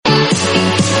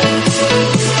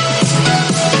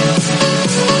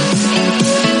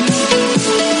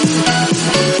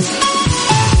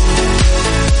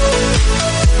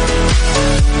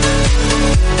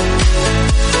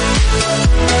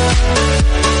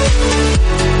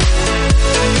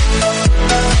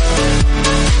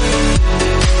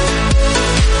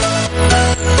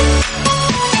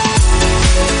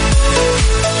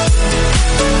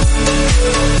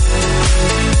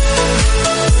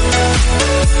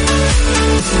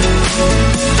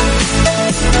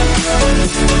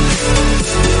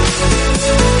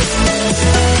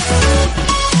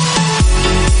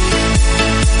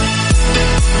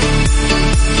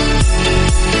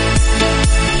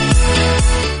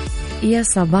يا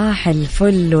صباح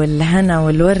الفل والهنا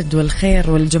والورد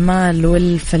والخير والجمال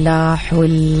والفلاح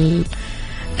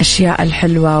والأشياء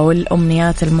الحلوة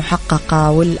والأمنيات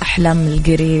المحققة والأحلام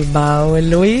القريبة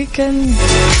والويكند.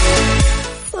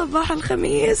 صباح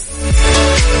الخميس،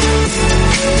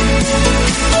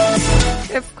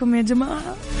 كيفكم يا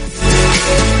جماعة؟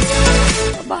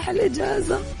 صباح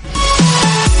الإجازة.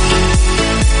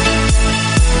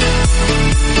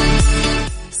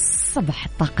 صباح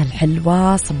الطاقة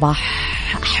الحلوة، صباح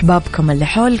أحبابكم اللي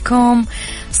حولكم،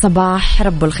 صباح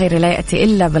رب الخير لا يأتي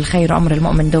إلا بالخير، وأمر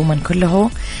المؤمن دوما كله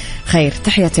خير.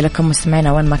 تحياتي لكم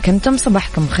مستمعينا وين ما كنتم،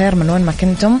 صباحكم خير من وين ما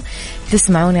كنتم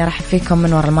تسمعوني. رحب فيكم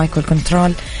من وراء المايك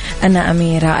والكنترول، أنا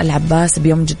أميرة العباس،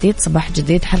 بيوم جديد، صباح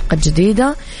جديد، حلقة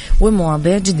جديدة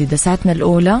ومواضيع جديدة. ساعتنا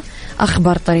الأولى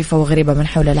أخبار طريفة وغريبة من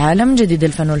حول العالم، جديد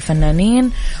الفن والفنانين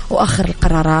وآخر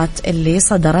القرارات اللي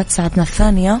صدرت. ساعتنا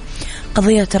الثانية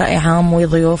قضية رأي عام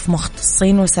وضيوف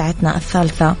مختصين، وساعتنا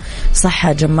الثالثة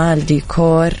صحة جمال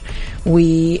ديكور و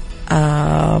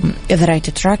إذا رايت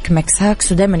تراك ميكس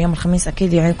هاكس. ودائما يوم الخميس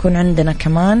أكيد يكون عندنا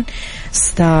كمان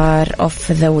ستار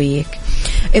أوف ذا ويك.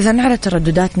 إذا على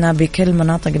تردداتنا بكل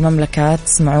مناطق المملكة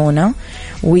تسمعونا،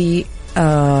 و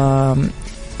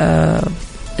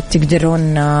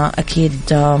تقدرون أكيد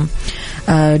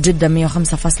جدة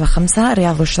 105.5،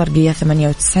 رياض والشرقية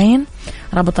 98،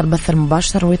 رابط البث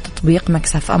المباشر وتطبيق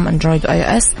مكسف أم أندرويد وآي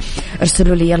أو إس.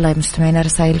 ارسلوا لي يلا يا مستمعين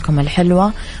رسائلكم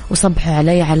الحلوة وصبحوا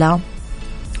علي على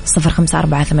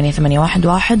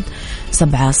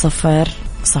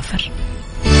 0548811700.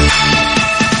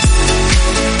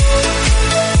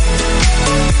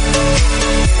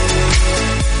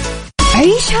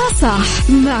 عيشها صح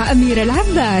مع أميرة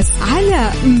العباس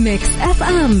على ميكس أف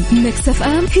أم. ميكس أف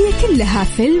أم هي كلها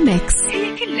في الميكس،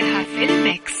 هي كلها في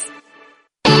الميكس.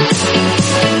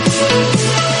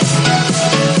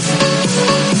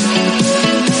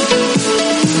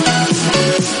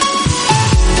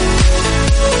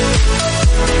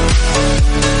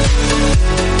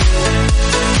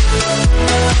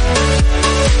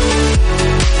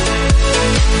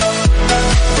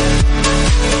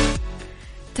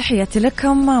 تحياتي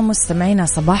لكم مستمعينا،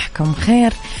 صباحكم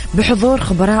خير. بحضور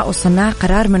خبراء وصناع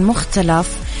قرار من مختلف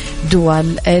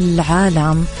دول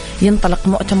العالم ينطلق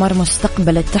مؤتمر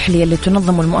مستقبل التحلية اللي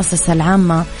تنظم المؤسسة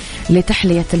العامة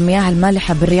لتحلية المياه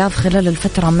المالحة بالرياض خلال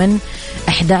الفترة من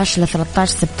 11 ل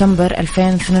 13 سبتمبر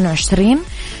 2022.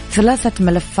 3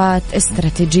 ملفات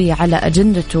استراتيجية على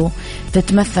أجندته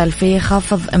تتمثل في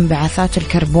خفض انبعاثات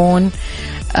الكربون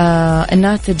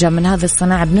الناتجة من هذه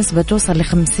الصناعة بنسبة توصل ل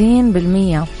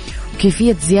 50%،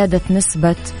 وكيفية زيادة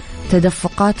نسبة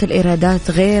تدفقات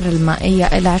الإيرادات غير المائية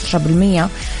إلى 10%،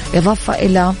 إضافة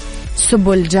إلى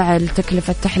سبل جعل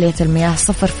تكلفة تحلية المياه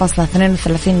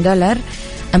 $0.32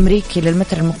 أمريكي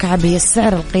للمتر المكعب، هي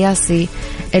السعر القياسي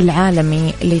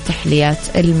العالمي لتحلية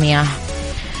المياه.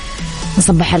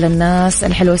 نصبح على الناس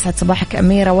الحلوة، يسعد صباحك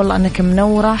أميرة، والله أنك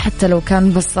منورة حتى لو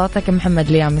كان بصوتك.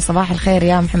 محمد ليامي صباح الخير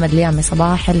يا محمد ليامي،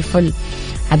 صباح الفل.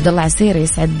 عبد الله عسيري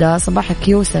يسعد صباحك.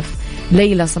 يوسف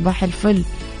ليلى صباح الفل.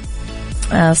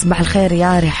 صباح الخير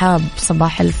يا رحاب،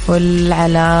 صباح الفل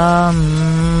على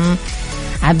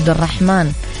عبد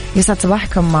الرحمن. يسعد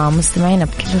صباحكم مستمعينا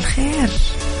بكل الخير.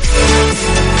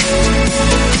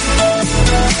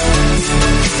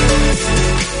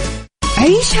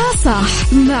 عيشها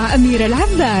صح مع أميرة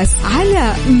العباس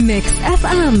على ميكس أف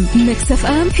أم. ميكس أف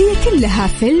أم هي كلها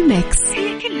في الميكس،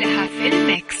 هي كلها في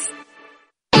الميكس.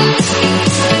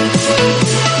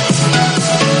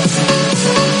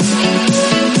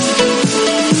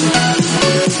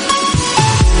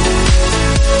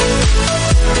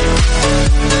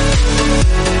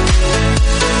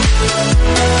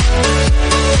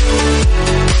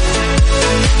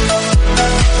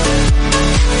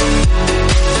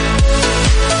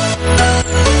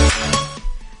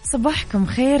 صباحكم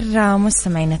خير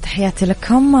مستمعينا، تحياتي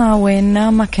لكم وين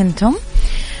ما كنتم.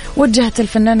 وجهت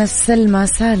الفنانة سلمى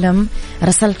سالم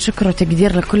رسالة شكر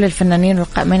وتقدير لكل الفنانين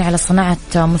والقائمين على صناعة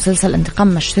مسلسل انتقام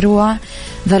مشروع،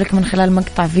 ذلك من خلال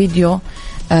مقطع فيديو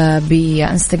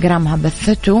بإنستغرامها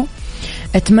بثته.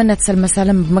 اتمنت سلمى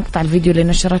سالم بمقطع الفيديو اللي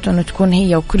نشرته أنه تكون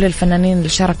هي وكل الفنانين اللي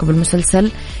شاركوا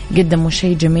بالمسلسل قدموا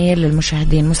شيء جميل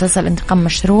للمشاهدين. مسلسل انتقام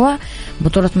مشروع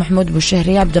بطولة محمود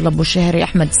بوشهري، عبد الله بوشهري،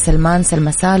 أحمد السلمان،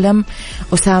 سلمى سالم،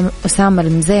 أسامة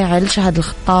المزيعل، شهد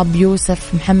الخطاب، يوسف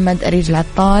محمد، أريج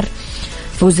العطار،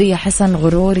 فوزية حسن،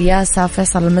 غرور، ياسا،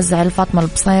 فيصل المزعل، فاطمة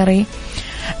البصيري،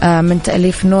 من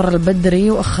تأليف نور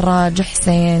البدري وإخراج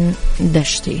حسين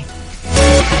دشتي.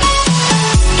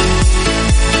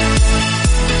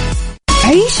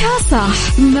 عيشها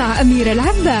صح مع أميرة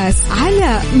العباس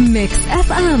على ميكس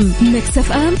أف أم. ميكس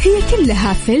أف أم هي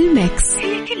كلها في الميكس.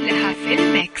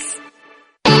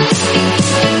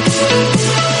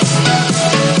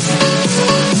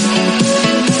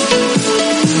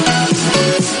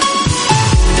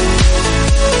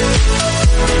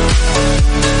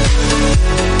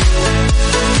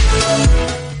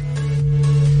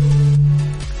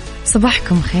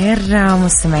 صباحكم خير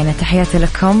مستمعينا، تحياتي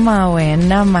لكم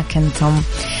وين ما كنتم.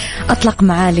 أطلق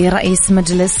معالي رئيس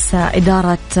مجلس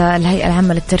إدارة الهيئة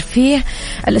العامة للترفيه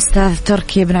الأستاذ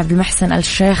تركي بن عبد المحسن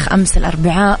الشيخ أمس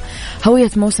الأربعاء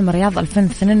هوية موسم الرياض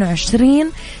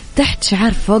 2022 تحت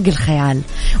شعار فوق الخيال،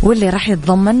 واللي راح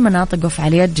يتضمن مناطق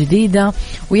وفعاليات جديدة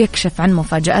ويكشف عن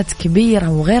مفاجآت كبيرة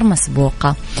وغير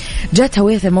مسبوقة. جاءت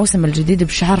هوية الموسم الجديد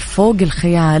بشعار فوق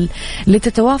الخيال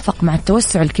لتتوافق مع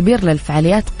التوسع الكبير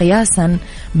للفعاليات قياسا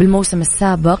بالموسم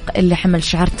السابق اللي حمل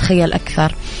شعار تخيل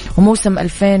أكثر، وموسم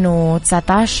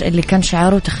 2019 اللي كان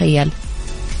شعاره تخيل.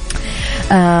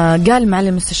 قال معالي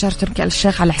المستشار تركي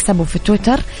الشيخ على حسابه في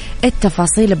تويتر: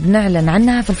 التفاصيل بنعلن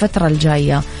عنها في الفترة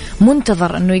الجاية.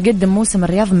 منتظر أنه يقدم موسم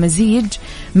الرياض مزيج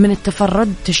من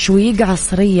التفرد، تشويق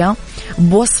عصرية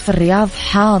بوصف الرياض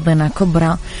حاضنة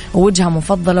كبرى ووجهة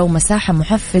مفضلة ومساحة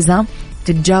محفزة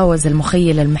تتجاوز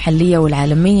المخيلة المحلية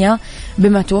والعالمية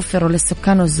بما توفر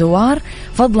للسكان والزوار،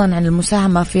 فضلا عن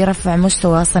المساهمة في رفع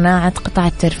مستوى صناعة قطاع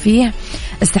الترفيه،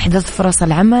 استحداث فرص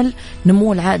العمل،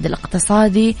 نمو العائد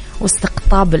الاقتصادي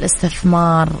واستقطاب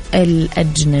الاستثمار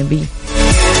الأجنبي.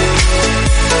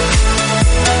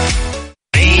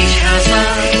 عيشها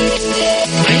صح،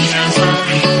 عيشها صح،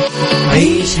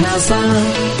 عيشها صح،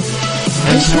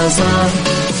 عيشها صح،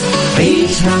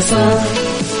 عيشها صح،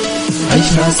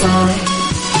 عيشها صح،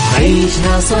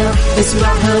 عيشها صح،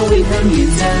 اسمعها والهم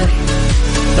ينزاح،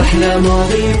 أحلى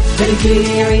مواضيع الكل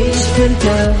يعيش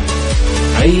مرتاح.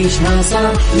 عيشها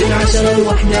صح من 10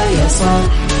 ل1 يا صاح،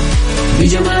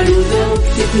 بجمال وذوق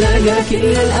تتلاقى كل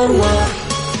الأرواح،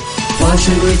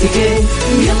 فاشل واتيكيت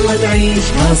يلا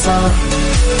نعيشها صح،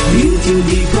 بيوتي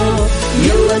وديكور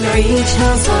يلا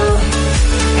نعيشها صح.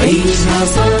 عيشها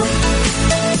صح،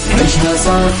 عيشها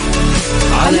صح،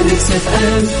 على ميكس اف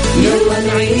ام يلا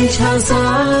نعيشها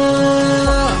صح.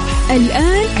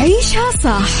 الآن عيشها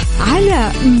صح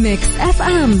على ميكس أف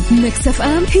أم. ميكس أف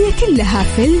أم هي كلها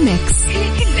في الميكس.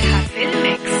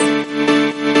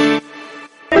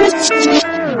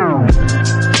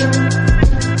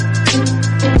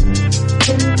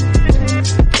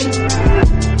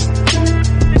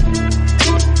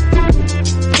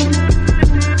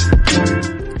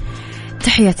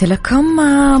 تحياتي لكم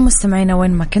مستمعينا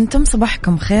وين ما كنتم،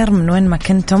 صباحكم خير من وين ما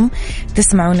كنتم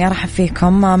تسمعوني. أرحب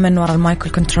فيكم من وراء المايك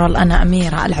والكنترول، أنا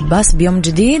أميرة العباس بيوم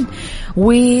جديد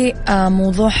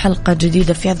وموضوع حلقة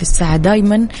جديدة. في هذه الساعة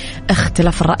دايما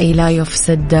اختلاف الرأي لا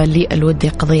يفسد للود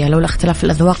قضية، لولا اختلاف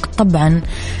الأذواق طبعا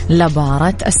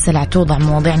لبارت السلع. توضع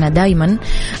مواضيعنا دايما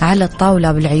على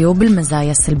الطاولة بالعيوب،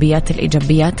 المزايا، السلبيات،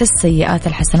 الإيجابيات، السيئات،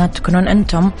 الحسنات، تكونون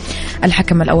أنتم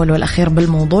الحكم الأول والأخير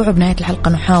بالموضوع. وبنهاية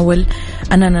الحلقة نحاول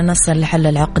أننا نصل لحل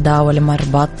العقدة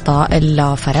ولمربط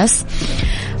الفرس.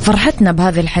 فرحتنا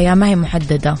بهذه الحياة ما هي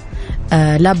محددة،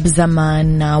 لا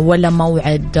بزمن ولا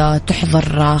موعد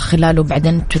تحضر خلاله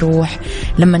بعدين تروح.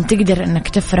 لما تقدر انك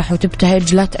تفرح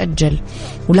وتبتهج لا تأجل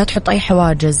ولا تحط اي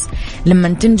حواجز. لما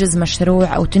تنجز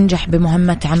مشروع او تنجح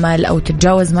بمهمة عمل او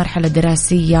تتجاوز مرحلة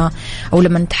دراسية او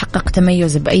لما تحقق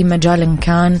تميز بأي مجال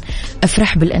كان،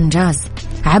 افرح بالإنجاز،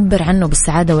 عبر عنه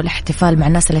بالسعادة والاحتفال مع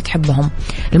الناس اللي تحبهم.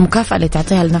 المكافأة اللي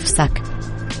تعطيها لنفسك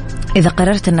إذا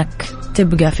قررت أنك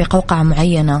تبقى في قوقعة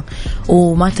معينة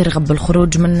وما ترغب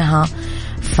بالخروج منها،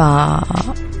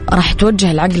 فراح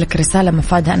توجه لعقلك رسالة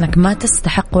مفادها أنك ما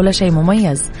تستحق ولا شيء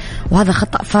مميز. وهذا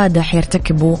خطأ فادح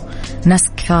يرتكبه ناس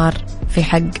كثار في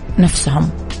حق نفسهم.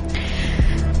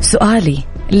 سؤالي: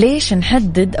 ليش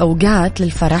نحدد أوقات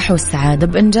للفرح والسعادة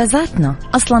بإنجازاتنا؟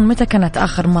 أصلا متى كانت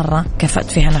آخر مرة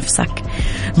كفأت فيها نفسك؟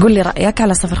 قول لي رأيك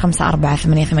على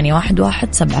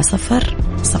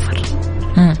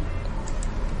 0548811700.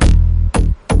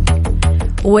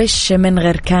 وش من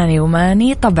غير كاني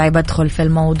وماني طبعي بدخل في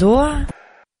الموضوع.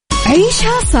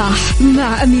 عيشها صح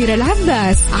مع أميرة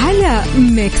العباس على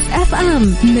ميكس أف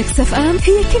أم. ميكس أف أم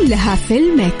هي كلها في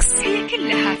الميكس.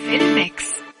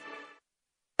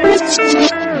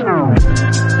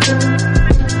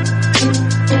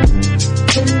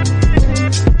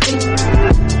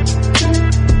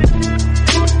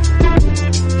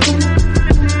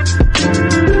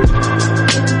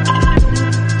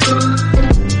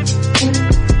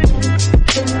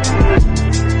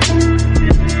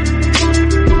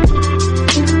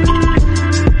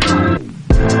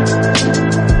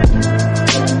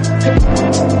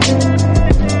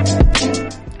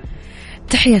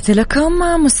 تحياتي لكم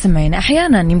مستمعين.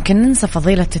 أحيانا يمكن ننسى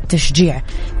فضيلة التشجيع،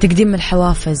 تقديم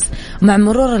الحوافز مع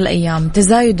مرور الأيام،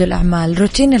 تزايد الأعمال،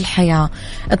 روتين الحياة،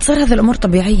 تصير هذه الأمور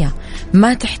طبيعية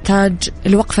ما تحتاج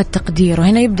الوقفة التقدير.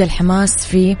 وهنا يبدأ الحماس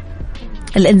في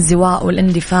الانزواء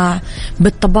والاندفاع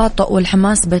بالتباطؤ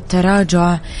والحماس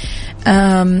بالتراجع.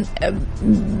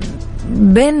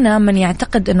 بيننا من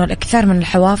يعتقد أنه الإكثار من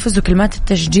الحوافز وكلمات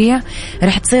التشجيع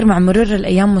رح تصير مع مرور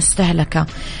الأيام مستهلكة.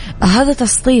 هذا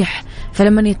تسطيح.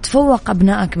 فلما يتفوق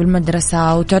أبنائك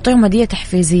بالمدرسة وتعطيهم هدية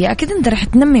تحفيزية أكيد أنت رح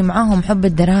تنمي معاهم حب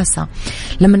الدراسة.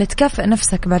 لما تكافئ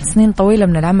نفسك بعد سنين طويلة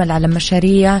من العمل على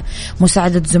مشاريع،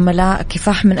 مساعدة زملاء،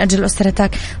 كفاح من أجل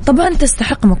أسرتك، طبعا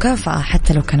تستحق مكافأة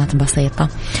حتى لو كانت بسيطة.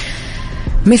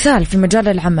 مثال في مجال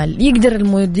العمل، يقدر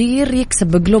المدير يكسب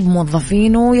بقلوب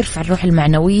موظفينه ويرفع الروح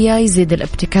المعنوية، يزيد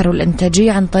الابتكار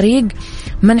والإنتاجية عن طريق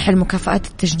منح المكافآت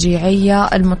التشجيعية،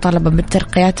 المطالبة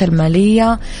بالترقيات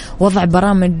المالية، وضع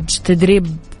برامج تدريب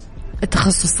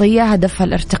تخصصية هدفها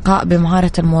الارتقاء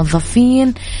بمهارة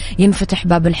الموظفين، ينفتح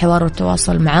باب الحوار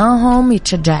والتواصل معاهم،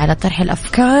 يتشجع على طرح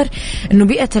الأفكار. إنه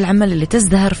بيئة العمل اللي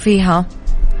تزدهر فيها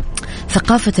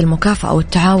ثقافة المكافأة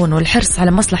والتعاون والحرص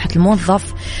على مصلحة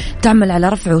الموظف تعمل على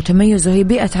رفعه وتميزه، هي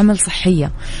بيئة عمل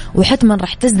صحية، وحتما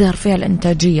راح تزدهر فيها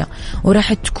الإنتاجية،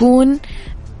 وراح تكون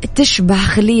تشبه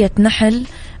خلية نحل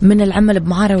من العمل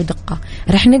بمهارة ودقة.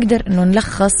 راح نقدر إنه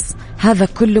نلخص هذا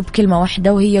كله بكلمة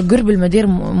واحدة، وهي قرب المدير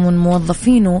من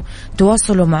موظفينه،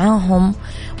 تواصلوا معاهم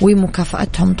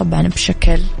ومكافأتهم طبعا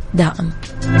بشكل دائم.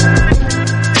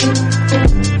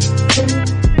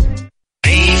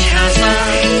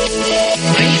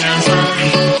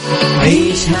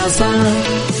 عيشها صح،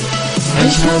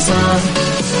 عيشها صح،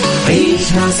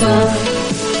 عيشها صح،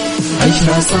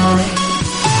 عيشها صح،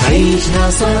 عيشها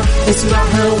صح،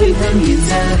 اسمعها والهم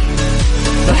ينزاح،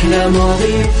 أحلى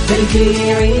مواضيع الكل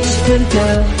يعيش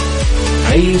مرتاح.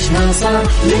 عيشها صح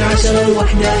من 10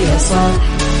 ل1 يا صاح،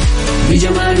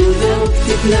 بجمال وذوق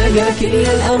تتلاقى كل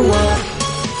الأرواح،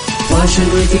 فاشل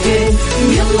واتيكيت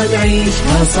يلا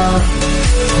نعيشها صح،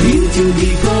 بيوتي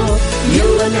وديكور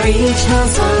يلا نعيشها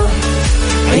صح،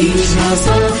 عيشها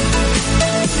صح،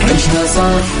 عيشها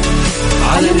صح،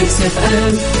 على ميكس اف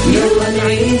ام يلا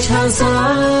نعيشها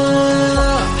صح.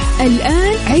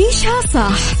 الآن عيشها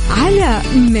صح على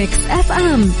ميكس اف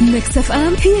ام. ميكس اف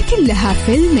ام هي كلها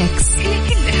في الميكس، هي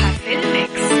كلها في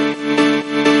الميكس.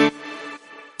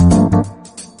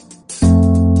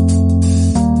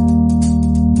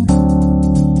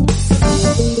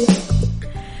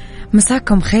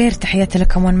 مساكم خير، تحياتي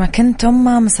لكم وين ما كنتم.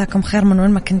 مساكم خير من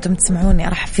وين ما كنتم تسمعوني.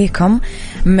 أرحب فيكم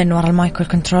من وراء المايك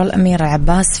والكنترول أميرة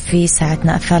العباس في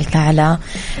ساعتنا الثالثة على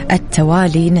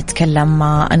التوالي. نتكلم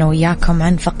أنا وياكم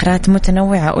عن فقرات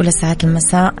متنوعة. أولى ساعات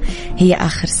المساء هي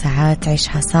آخر ساعات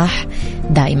عيشها صح،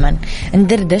 دائما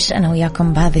ندردش أنا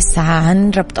وياكم بهذه الساعة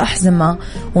عن ربط أحزمة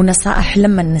ونصائح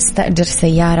لما نستأجر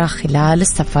سيارة خلال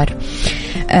السفر.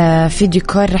 في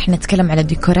ديكور رح نتكلم على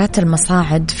ديكورات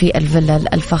المصاعد في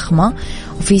الفلل الفخمة،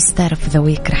 وفي ستار اوف ذا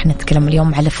ويك رح نتكلم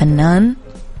اليوم على فنان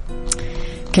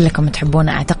كلكم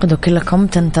تحبونه أعتقد، وكلكم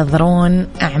تنتظرون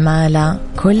أعماله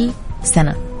كل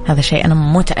سنة. هذا شيء أنا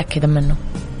متأكدة منه.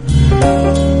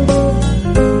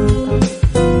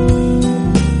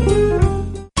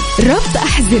 ربط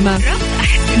أحزمة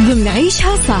ضمن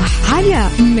عيشها صح على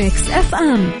ميكس اف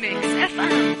ام.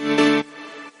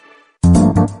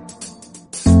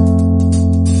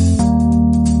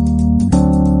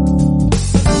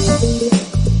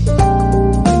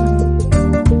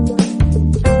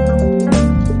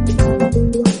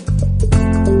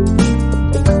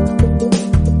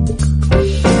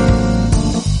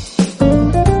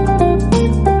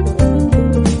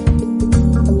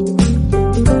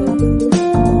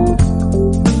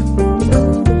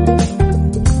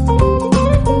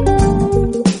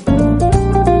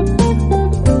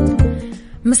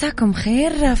 مساكم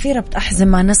خير. في ربط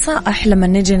أحزمة نصائح لما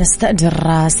نجي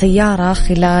نستأجر سيارة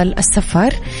خلال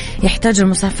السفر. يحتاج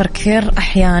المسافر كثير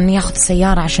أحيان ياخذ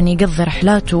سيارة عشان يقضي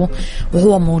رحلاته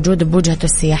وهو موجود بوجهته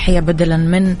السياحية بدلا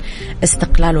من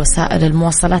استقلال وسائل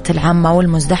المواصلات العامة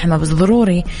والمزدحمة. بس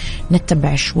ضروري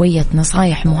نتبع شوية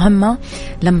نصائح مهمة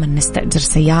لما نستأجر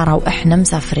سيارة وإحنا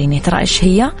مسافرين. ترى إيش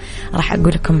هي؟ راح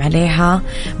أقول لكم عليها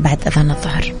بعد أذان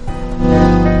الظهر.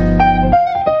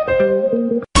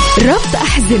 ربط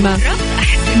أحزمة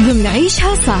ضمن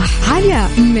عيشها صح على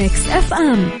ميكس اف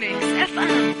ام.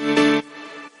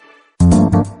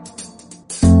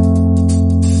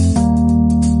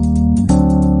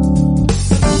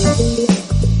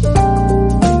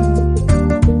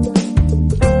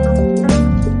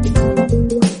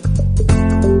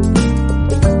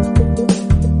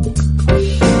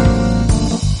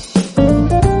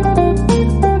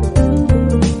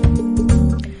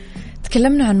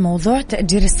 عن موضوع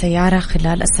تأجير السيارة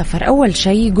خلال السفر. أول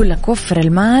شيء يقول لك وفر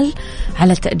المال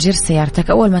على تأجير سيارتك.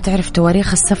 أول ما تعرف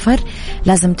تواريخ السفر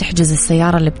لازم تحجز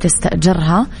السيارة اللي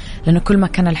بتستأجرها، لأنه كل ما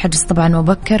كان الحجز طبعا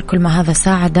مبكر كل ما هذا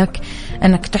ساعدك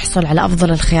أنك تحصل على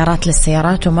أفضل الخيارات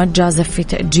للسيارات، وما تجازف في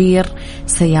تأجير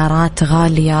سيارات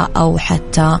غالية أو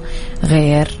حتى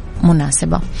غير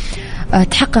مناسبة.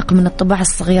 تحقق من الطباعة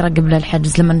الصغيرة قبل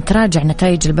الحجز. لما تراجع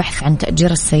نتائج البحث عن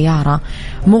تأجير السيارة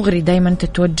مغري دايما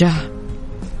تتوجه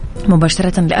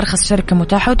مباشرة لأرخص شركة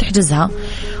متاحة وتحجزها،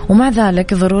 ومع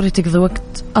ذلك ضروري تقضي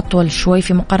وقت أطول شوي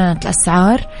في مقارنة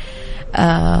الأسعار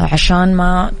عشان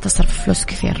ما تصرف فلوس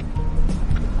كثير.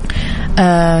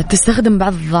 تستخدم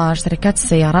بعض شركات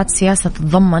السيارات سياسة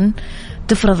تتضمن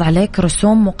تفرض عليك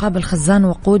رسوم مقابل خزان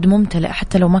وقود ممتلئ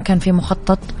حتى لو ما كان في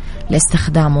مخطط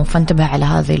لاستخدامه، فانتبه على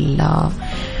هذه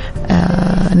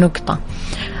النقطة.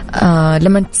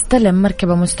 لما تستلم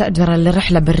مركبة مستأجرة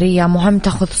لرحلة برية مهم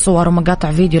تأخذ صور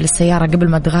ومقاطع فيديو للسيارة قبل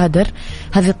ما تغادر.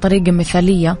 هذه الطريقة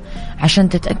مثالية عشان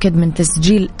تتأكد من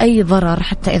تسجيل أي ضرر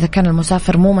حتى إذا كان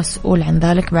المسافر مو مسؤول عن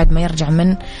ذلك بعد ما يرجع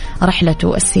من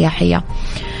رحلته السياحية.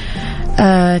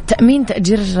 تأمين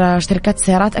تأجير شركات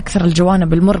السيارات أكثر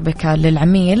الجوانب المربكة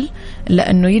للعميل،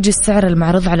 لأنه يجي السعر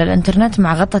المعروض على الإنترنت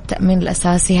مع غطاء التأمين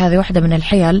الأساسي. هذه واحدة من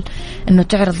الحيل أنه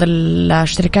تعرض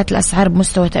الشركات الأسعار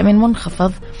بمستوى تأمين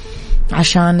منخفض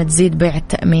عشان تزيد بيع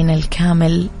التأمين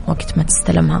الكامل وقت ما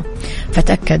تستلمها.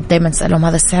 فتأكد دايما تسألهم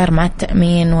هذا السعر مع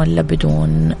التأمين ولا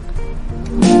بدون.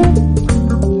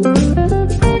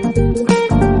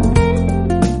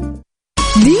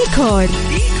 ديكور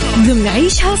ضمن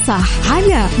عيشها صح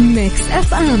على ميكس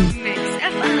اف ام.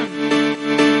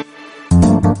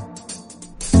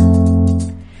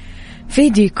 في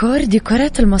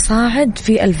ديكورات المصاعد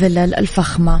في الفلل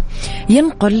الفخمة.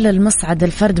 ينقل المصعد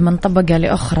الفرد من طبقة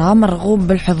لأخرى. مرغوب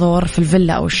بالحضور في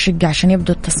الفيلا أو الشقة عشان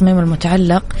يبدو التصميم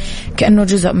المتعلق كأنه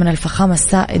جزء من الفخامة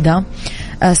السائدة،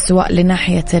 سواء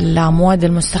لناحية المواد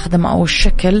المستخدمة أو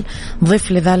الشكل.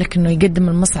 ضيف لذلك أنه يقدم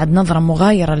المصعد نظرة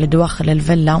مغايرة لدواخل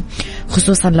الفيلا،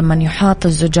 خصوصا لما يحاط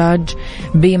الزجاج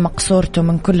بمقصورته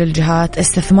من كل الجهات.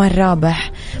 استثمار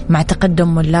رابح مع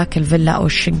تقدم ملاك الفيلا أو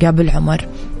الشقة بالعمر.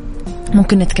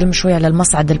 ممكن نتكلم شوية على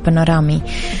المصعد البانورامي.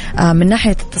 من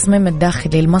ناحية التصميم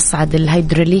الداخلي، المصعد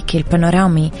الهيدروليكي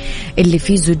البانورامي اللي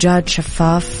فيه زجاج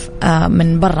شفاف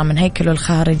من برا من هيكله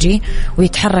الخارجي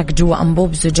ويتحرك جوا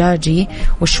أنبوب زجاجي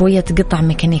وشوية قطع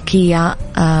ميكانيكية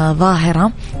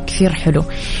ظاهرة، كثير حلو.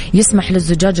 يسمح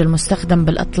للزجاج المستخدم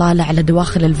بالإطلالة على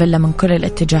دواخل الفيلا من كل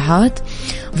الاتجاهات.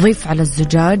 ضيف على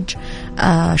الزجاج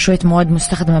شوية مواد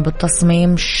مستخدمة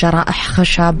بالتصميم، شرائح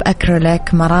خشب،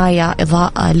 أكريليك، مرايا،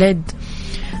 إضاءة، ليد،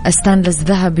 استانلس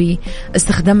ذهبي.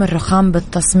 استخدام الرخام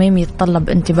بالتصميم يتطلب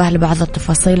انتباه لبعض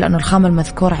التفاصيل، لأنه الخام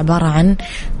المذكور عبارة عن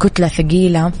كتلة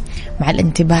ثقيلة، مع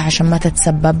الانتباه عشان ما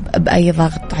تتسبب بأي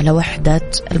ضغط على وحدة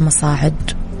المصاعد.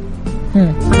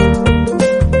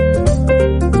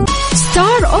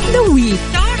 ستار اوف ذا ويك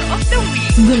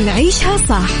ضمن عيشها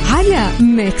صح على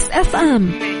ميكس اف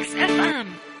ام.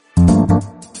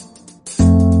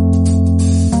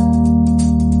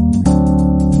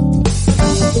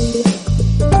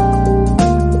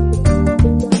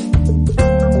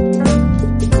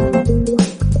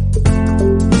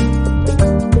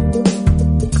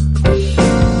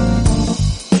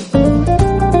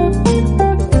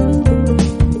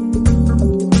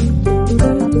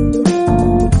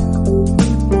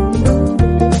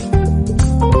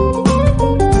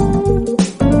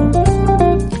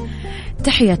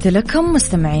 تحياتي لكم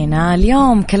مستمعينا.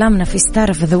 اليوم كلامنا في ستار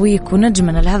اوف ذا ويك،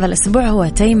 ونجمنا لهذا الأسبوع هو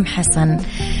تيم حسن،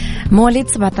 مواليد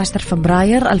 17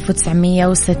 فبراير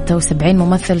 1976،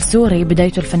 ممثل سوري.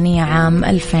 بدايته الفنية عام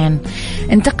 2000.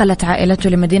 انتقلت عائلته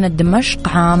لمدينة دمشق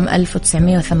عام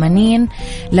 1980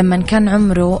 لما كان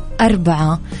عمره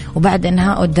 4، وبعد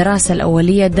إنهاء الدراسة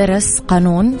الأولية درس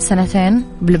قانون 2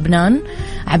 بلبنان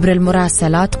عبر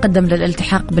المراسلة. تقدم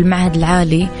للالتحاق بالمعهد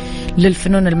العالي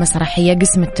للفنون المسرحية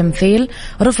قسم التمثيل.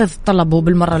 رفض طلبه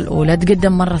بالمرة الأولى،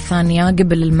 تقدم مرة ثانية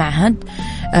قبل المعهد.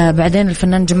 بعدين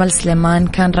الفنان جمال سليمان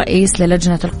كان رئيس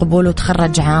للجنة القبول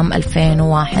وتخرج عام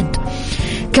 2001.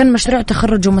 كان مشروع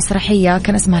تخرجه مسرحية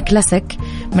كان اسمها كلاسيك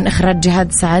من إخراج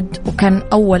جهاد سعد، وكان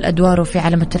أول أدواره في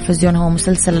عالم التلفزيون هو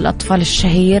مسلسل الأطفال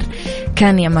الشهير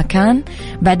كان يا مكان.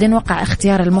 بعدين وقع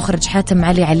اختيار المخرج حاتم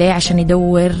علي عليه عشان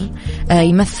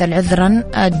يمثل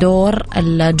دور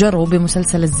الجرو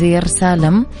بمسلسل الزير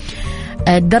سالم.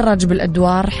 تدرج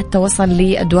بالأدوار حتى وصل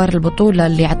لأدوار البطولة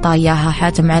اللي عطاه إياها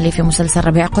حاتم علي في مسلسل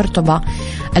ربيع قرطبة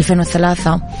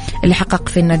 2003 اللي حقق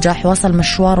فيه النجاح. وصل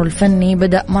مشواره الفني،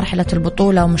 بدأ مرحلة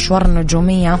البطولة ومشوار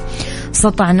النجومية،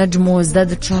 سطع نجمه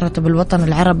وازدادت شهرته بالوطن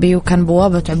العربي، وكان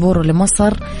بوابة عبوره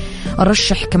لمصر.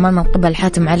 رشح كمان من قبل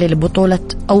حاتم علي لبطولة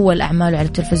أول أعماله على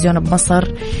التلفزيون بمصر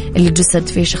اللي جسد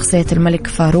فيه شخصية الملك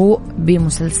فاروق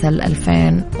بمسلسل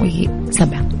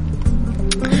 2007.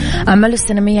 أعماله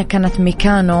السينمية كانت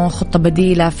ميكانو، خطة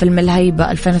بديلة، فيلم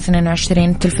الهيبة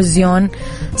 2022، تلفزيون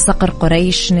صقر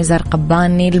قريش، نزار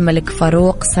قباني، الملك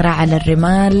فاروق، صراع على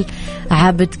الرمال،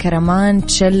 عابد كرمان،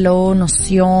 تشيلو،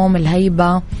 نص يوم،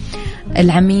 الهيبة،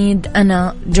 العميد.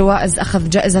 أنا جوائز أخذ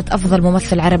جائزة أفضل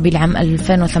ممثل عربي لعام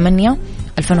 2008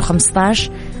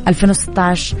 2015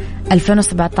 2016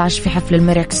 2017 في حفل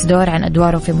الميركس دور عن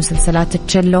أدواره في مسلسلات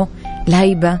تشيلو،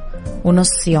 الهيبة،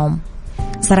 ونص يوم.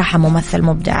 صراحة ممثل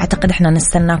مبدع، أعتقد إحنا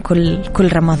نستناه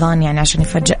كل رمضان يعني عشان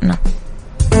يفاجئنا.